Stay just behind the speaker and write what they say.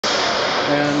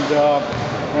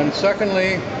And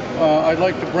secondly, I'd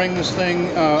like to bring this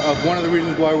thing of one of the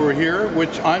reasons why we're here,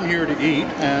 which I'm here to eat,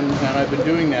 and I've been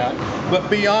doing that. But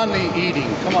beyond the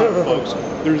eating, come on folks,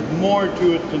 there's more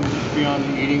to it than just beyond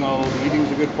the eating, although the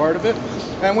eating's a good part of it.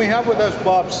 And we have with us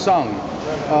Bob Sung.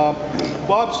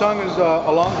 Bob Sung is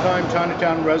a long-time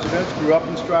Chinatown resident, grew up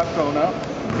in Strathcona.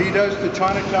 He does the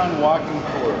Chinatown walking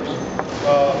tours.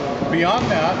 Beyond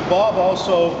that, Bob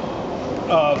also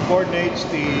coordinates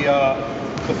the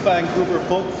Vancouver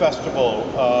Folk Festival,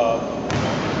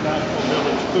 National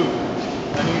Village Food.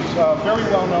 And he's very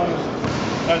well known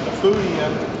as a foodie.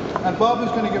 And Bob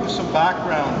is going to give us some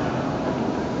background,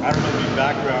 I don't know if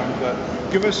background, but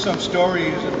give us some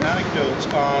stories and anecdotes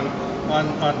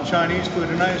on Chinese food.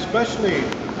 And I especially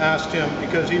asked him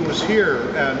because he was here,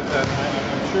 and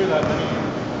I'm sure that many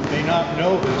may not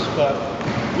know this, but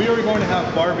we are going to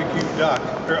have barbecue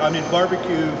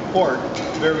barbecue pork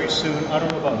very soon. I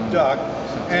don't know about duck.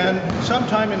 And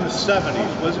sometime in the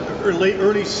 70s, was it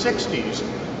early 60s,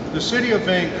 the city of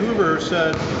Vancouver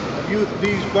said,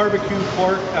 these barbecue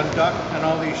pork and duck and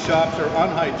all these shops are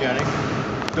unhygienic.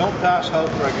 Don't pass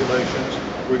health regulations.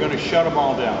 We're going to shut them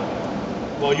all down.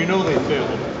 Well, you know they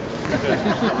failed.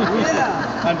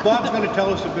 Yeah. And Bob's going to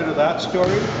tell us a bit of that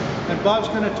story. And Bob's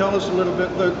going to tell us a little bit,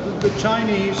 the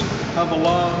Chinese have a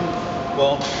long,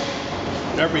 well,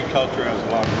 every culture has a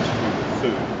long history with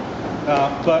food.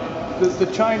 But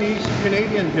the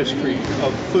Chinese-Canadian history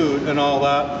of food and all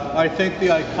that, I think the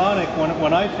iconic,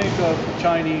 when I think of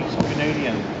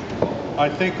Chinese-Canadian, I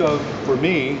think of, for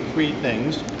me, three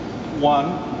things.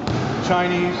 One,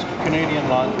 Chinese-Canadian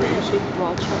laundries,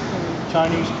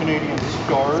 Chinese-Canadian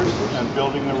stores and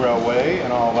building the railway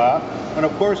and all that. And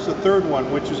of course the third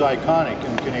one, which is iconic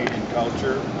in Canadian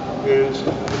culture, is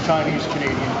the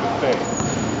Chinese-Canadian buffet.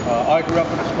 I grew up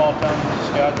in a small town in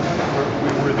Saskatchewan.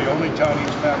 We were the only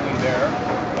Chinese family there,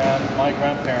 and my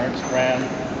grandparents ran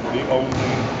the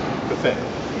only buffet.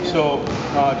 So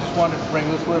I just wanted to bring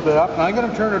this a little bit up. And I'm going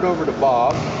to turn it over to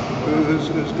Bob, who's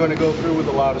going to go through with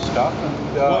a lot of stuff.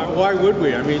 And, why would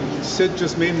we? I mean, Sid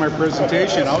just made my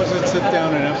presentation. I was going to sit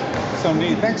down and have some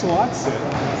neat. Thanks a lot, Sid.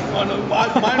 Oh, no,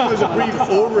 mine was a brief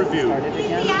overview.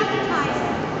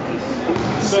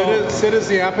 Sid is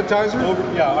the appetizer?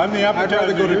 Yeah, I'm the appetizer. I'd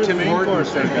rather go to Tim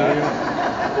Hortons. His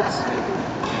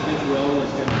role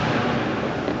is going to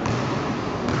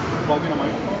plug in a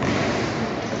microphone.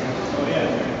 Oh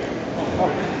yeah. Oh.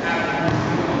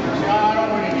 I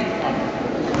don't really need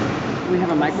one. We have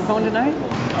a microphone tonight?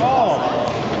 Oh,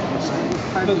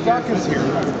 the duck is here.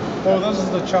 Oh, this is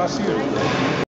the chassis.